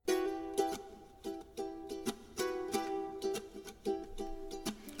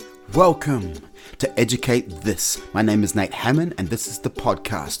Welcome to Educate This. My name is Nate Hammond, and this is the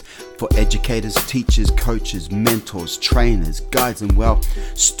podcast for educators, teachers, coaches, mentors, trainers, guides, and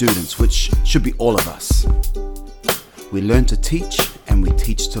students, which should be all of us. We learn to teach, and we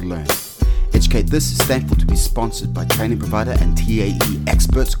teach to learn. Educate This is thankful to be sponsored by training provider and TAE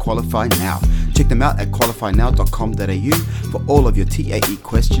experts Qualify Now. Check them out at qualifynow.com.au for all of your TAE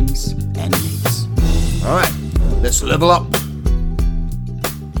questions and needs. All right, let's level up.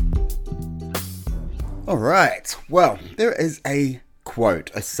 All right, well, there is a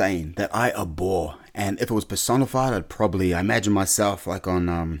quote, a saying that I abhor. And if it was personified, I imagine myself like on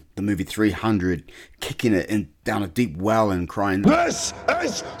the movie 300, kicking it down a deep well and crying, "This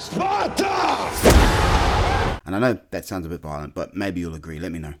is Sparta!" And I know that sounds a bit violent, but maybe you'll agree,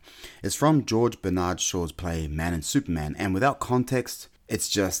 let me know. It's from George Bernard Shaw's play Man and Superman, and without context, it's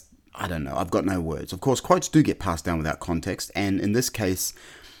just, I don't know, I've got no words. Of course, quotes do get passed down without context, and in this case,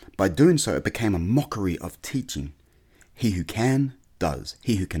 by doing so, it became a mockery of teaching. He who can, does.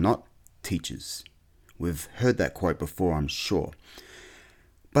 He who cannot, teaches. We've heard that quote before, I'm sure.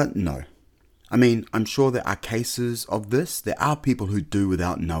 But no. I mean, I'm sure there are cases of this. There are people who do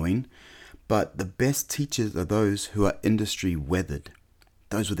without knowing. But the best teachers are those who are industry weathered.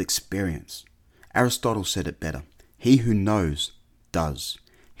 Those with experience. Aristotle said it better. He who knows, does.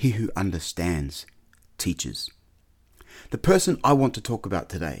 He who understands, teaches. The person I want to talk about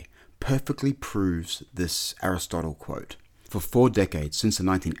today perfectly proves this Aristotle quote. For 4 decades, since the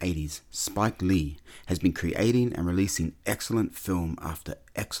 1980s, Spike Lee has been creating and releasing excellent film after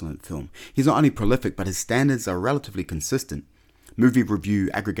excellent film. He's not only prolific, but his standards are relatively consistent. Movie review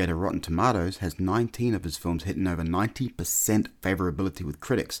aggregator Rotten Tomatoes has 19 of his films hitting over 90% favorability with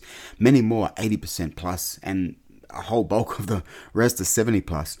critics. Many more 80% plus, and a whole bulk of the rest are 70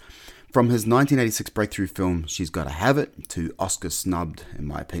 plus. From his 1986 breakthrough film, She's Gotta Have It, to Oscar-snubbed, in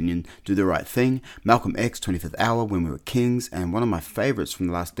my opinion, Do the Right Thing, Malcolm X, 25th Hour, When We Were Kings, and one of my favorites from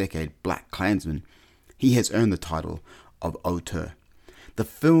the last decade, Black Klansman, he has earned the title of auteur. The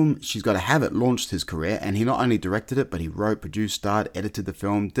film She's Gotta Have It launched his career, and he not only directed it, but he wrote, produced, starred, edited the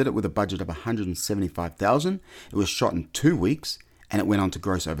film, did it with a budget of $175,000. It was shot in 2 weeks, and it went on to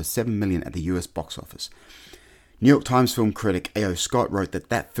gross over $7 million at the US box office. New York Times film critic A.O. Scott wrote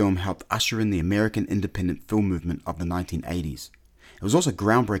that film helped usher in the American independent film movement of the 1980s. It was also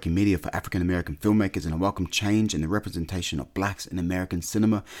groundbreaking media for African American filmmakers and a welcome change in the representation of blacks in American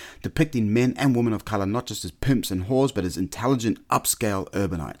cinema, depicting men and women of color not just as pimps and whores, but as intelligent, upscale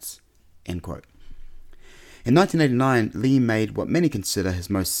urbanites. End quote. In 1989, Lee made what many consider his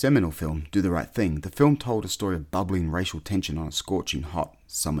most seminal film, Do the Right Thing. The film told a story of bubbling racial tension on a scorching hot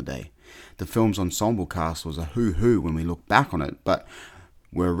summer day. The film's ensemble cast was a who when we look back on it, but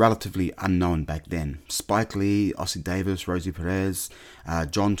were relatively unknown back then. Spike Lee, Ossie Davis, Rosie Perez,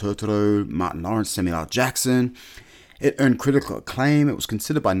 John Turturro, Martin Lawrence, Samuel L. Jackson. It earned critical acclaim. It was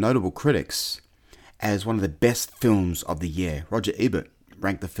considered by notable critics as one of the best films of the year. Roger Ebert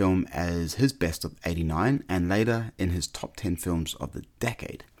ranked the film as his best of '89 and later in his top 10 films of the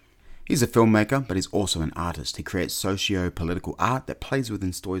decade. He's a filmmaker, but he's also an artist. He creates socio-political art that plays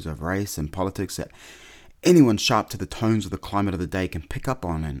within stories of race and politics that anyone sharp to the tones of the climate of the day can pick up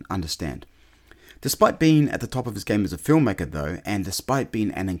on and understand. Despite being at the top of his game as a filmmaker, though, and despite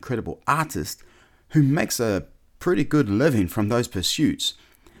being an incredible artist who makes a pretty good living from those pursuits,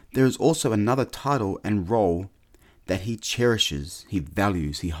 there is also another title and role that he cherishes, he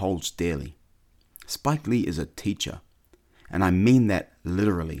values, he holds dearly. Spike Lee is a teacher, and I mean that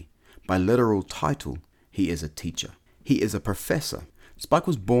literally. By literal title, he is a teacher. He is a professor. Spike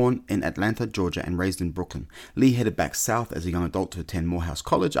was born in Atlanta, Georgia, and raised in Brooklyn. Lee headed back south as a young adult to attend Morehouse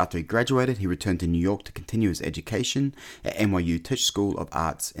College. After he graduated, he returned to New York to continue his education at NYU Tisch School of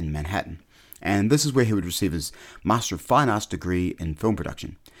Arts in Manhattan. And this is where he would receive his Master of Fine Arts degree in film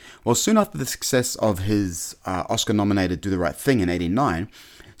production. Well, soon after the success of his Oscar-nominated Do the Right Thing in '89,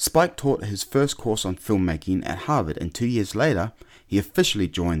 Spike taught his first course on filmmaking at Harvard, and 2 years later, he officially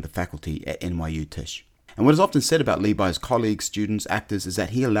joined the faculty at NYU Tisch. And what is often said about Lee by his colleagues, students, actors is that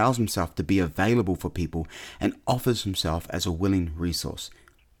he allows himself to be available for people and offers himself as a willing resource.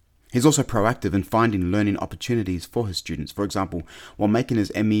 He's also proactive in finding learning opportunities for his students. For example, while making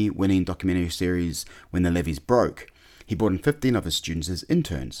his Emmy-winning documentary series When the Levees Broke, he brought in 15 of his students as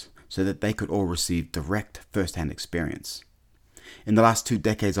interns so that they could all receive direct first-hand experience. In the last 2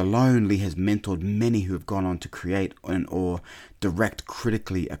 decades alone, Lee has mentored many who have gone on to create or direct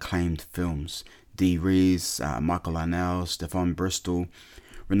critically acclaimed films. Dee Rees, Michael Arnell, Stefan Bristol,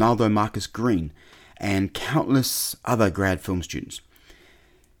 Ronaldo Marcus Green, and countless other grad film students.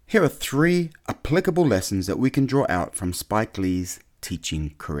 Here are 3 applicable lessons that we can draw out from Spike Lee's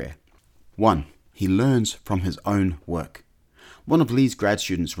teaching career. 1. He learns from his own work. One of Lee's grad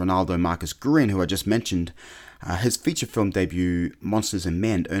students, Ronaldo Marcus Guerin, who I just mentioned, his feature film debut, Monsters and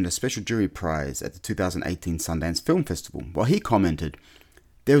Men, earned a special jury prize at the 2018 Sundance Film Festival. While he commented,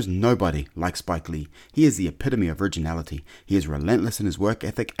 "There is nobody like Spike Lee. He is the epitome of originality. He is relentless in his work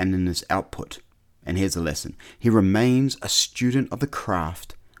ethic and in his output." And here's a lesson. He remains a student of the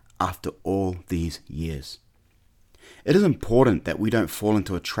craft after all these years. It is important that we don't fall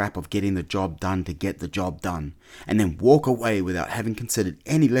into a trap of getting the job done to get the job done, and then walk away without having considered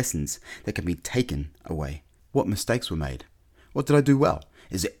any lessons that can be taken away. What mistakes were made? What did I do well?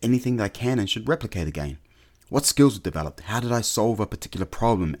 Is there anything that I can and should replicate again? What skills were developed? How did I solve a particular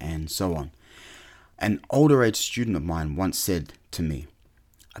problem? And so on. An older age student of mine once said to me,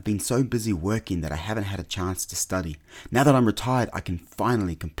 "I've been so busy working that I haven't had a chance to study. Now that I'm retired, I can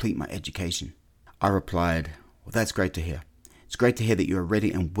finally complete my education." I replied, "Well, that's great to hear. It's great to hear that you are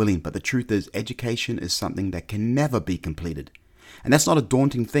ready and willing, but the truth is education is something that can never be completed. And that's not a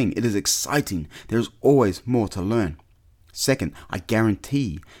daunting thing. It is exciting. There is always more to learn. Second, I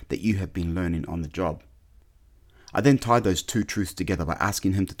guarantee that you have been learning on the job." I then tied those two truths together by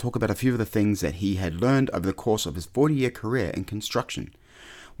asking him to talk about a few of the things that he had learned over the course of his 40-year career in construction.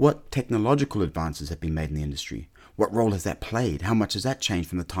 What technological advances have been made in the industry? What role has that played? How much has that changed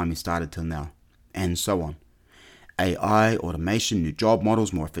from the time he started till now? And so on. AI, automation, new job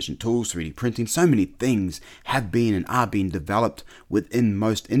models, more efficient tools, 3D printing, so many things have been and are being developed within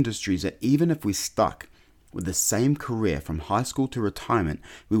most industries that even if we stuck with the same career from high school to retirement,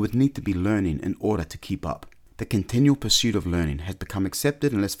 we would need to be learning in order to keep up. The continual pursuit of learning has become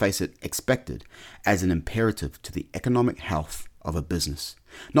accepted, and let's face it, expected, as an imperative to the economic health of a business.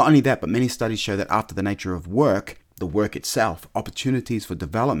 Not only that, but many studies show that after the nature of work, the work itself, opportunities for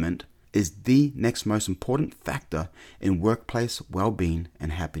development is the next most important factor in workplace well-being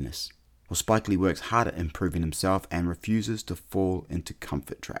and happiness. Well, Spike Lee works hard at improving himself and refuses to fall into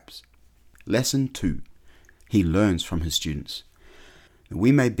comfort traps. Lesson 2. He learns from his students.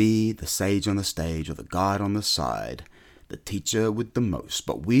 We may be the sage on the stage or the guide on the side, the teacher with the most,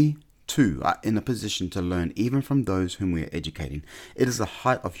 but we too are in a position to learn even from those whom we are educating. It is the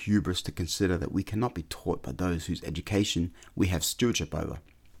height of hubris to consider that we cannot be taught by those whose education we have stewardship over.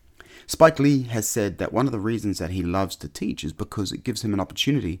 Spike Lee has said that one of the reasons that he loves to teach is because it gives him an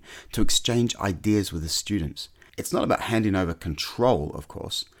opportunity to exchange ideas with his students. It's not about handing over control, of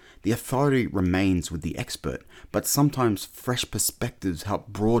course. The authority remains with the expert, but sometimes fresh perspectives help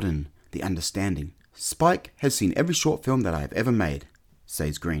broaden the understanding. Spike has seen every short film that I have ever made,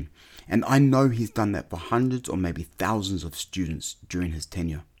 says Green, and I know he's done that for hundreds or maybe thousands of students during his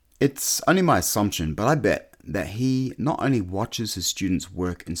tenure. It's only my assumption, but I bet that he not only watches his students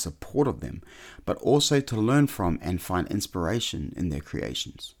work in support of them, but also to learn from and find inspiration in their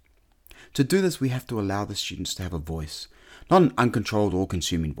creations. To do this, we have to allow the students to have a voice, not an uncontrolled,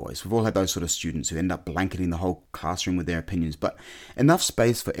 all-consuming voice. We've all had those sort of students who end up blanketing the whole classroom with their opinions, but enough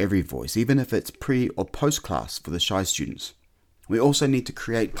space for every voice, even if it's pre or post-class for the shy students. We also need to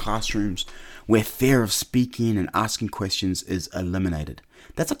create classrooms where fear of speaking and asking questions is eliminated.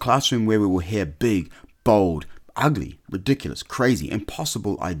 That's a classroom where we will hear big, bold, ugly, ridiculous, crazy,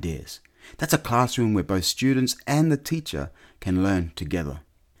 impossible ideas. That's a classroom where both students and the teacher can learn together.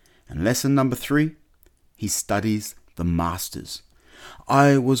 And lesson number 3, he studies the masters.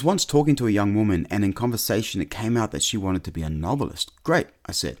 I was once talking to a young woman, and in conversation it came out that she wanted to be a novelist. Great,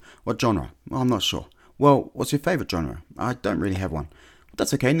 I said. What genre? Well, I'm not sure. Well, what's your favorite genre? I don't really have one.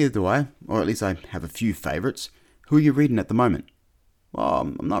 That's okay, neither do I. Or at least I have a few favorites. Who are you reading at the moment?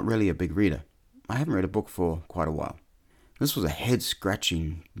 Well, I'm not really a big reader. I haven't read a book for quite a while. This was a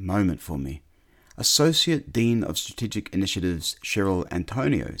head-scratching moment for me. Associate Dean of Strategic Initiatives Cheryl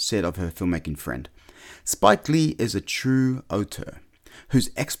Antonio said of her filmmaking friend, "Spike Lee is a true auteur,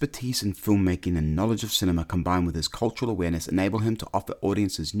 whose expertise in filmmaking and knowledge of cinema combined with his cultural awareness enable him to offer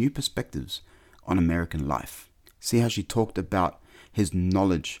audiences new perspectives on American life." See how she talked about his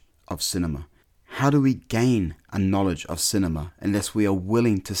knowledge of cinema. How do we gain a knowledge of cinema unless we are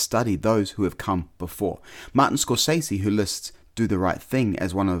willing to study those who have come before? Martin Scorsese, who lists Do the Right Thing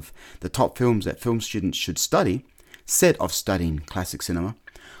as one of the top films that film students should study, said of studying classic cinema,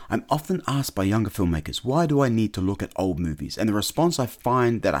 "I'm often asked by younger filmmakers, why do I need to look at old movies? And the response I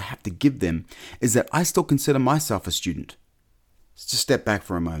find that I have to give them is that I still consider myself a student." Let's just step back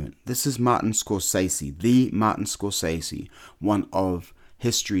for a moment. This is Martin Scorsese, the Martin Scorsese, one of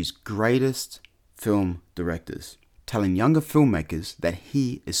history's greatest film directors, telling younger filmmakers that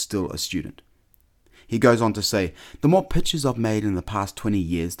he is still a student. He goes on to say, "The more pictures I've made in the past 20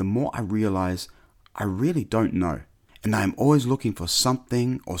 years, the more I realize I really don't know. and I am always looking for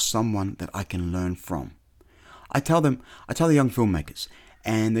something or someone that I can learn from. I tell the young filmmakers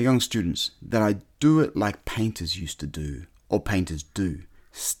and the young students that I do it like painters used to do, or painters do.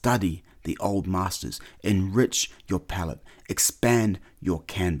 Study the old masters, enrich your palette, expand your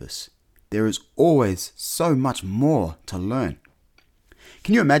canvas. There is always so much more to learn.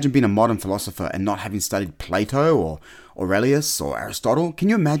 Can you imagine being a modern philosopher and not having studied Plato or Aurelius or Aristotle? Can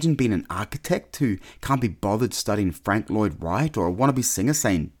you imagine being an architect who can't be bothered studying Frank Lloyd Wright, or a wannabe singer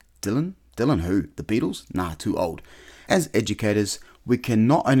saying Dylan? Dylan who? The Beatles? Nah, too old. As educators, we can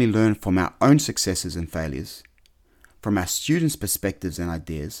not only learn from our own successes and failures, from our students' perspectives and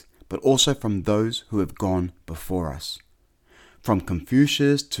ideas, but also from those who have gone before us. From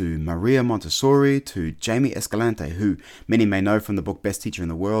Confucius to Maria Montessori to Jamie Escalante, who many may know from the book Best Teacher in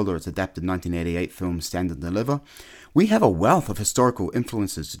the World or its adapted 1988 film Stand and Deliver, we have a wealth of historical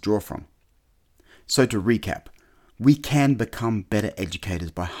influences to draw from. So to recap, we can become better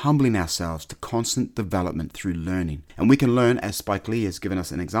educators by humbling ourselves to constant development through learning. And we can learn, as Spike Lee has given us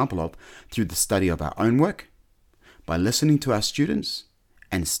an example of, through the study of our own work, by listening to our students,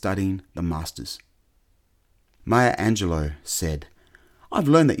 and studying the masters. Maya Angelou said, "I've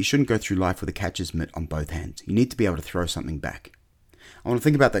learned that you shouldn't go through life with a catcher's mitt on both hands. You need to be able to throw something back." I want to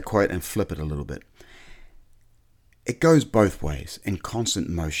think about that quote and flip it a little bit. It goes both ways, in constant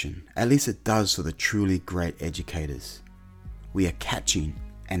motion. At least it does for the truly great educators. We are catching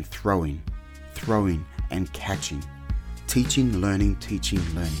and throwing and catching. Teaching, learning, teaching,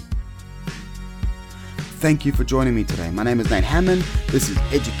 learning. Thank you for joining me today. My name is Nate Hammond. This is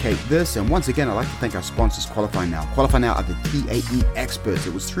Educate This. And once again, I'd like to thank our sponsors, Qualify Now. Qualify Now are the TAE experts.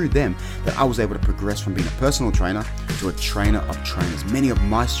 It was through them that I was able to progress from being a personal trainer to a trainer of trainers. Many of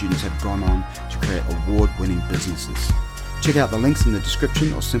my students have gone on to create award-winning businesses. Check out the links in the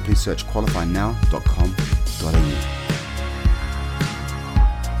description or simply search qualifynow.com.au.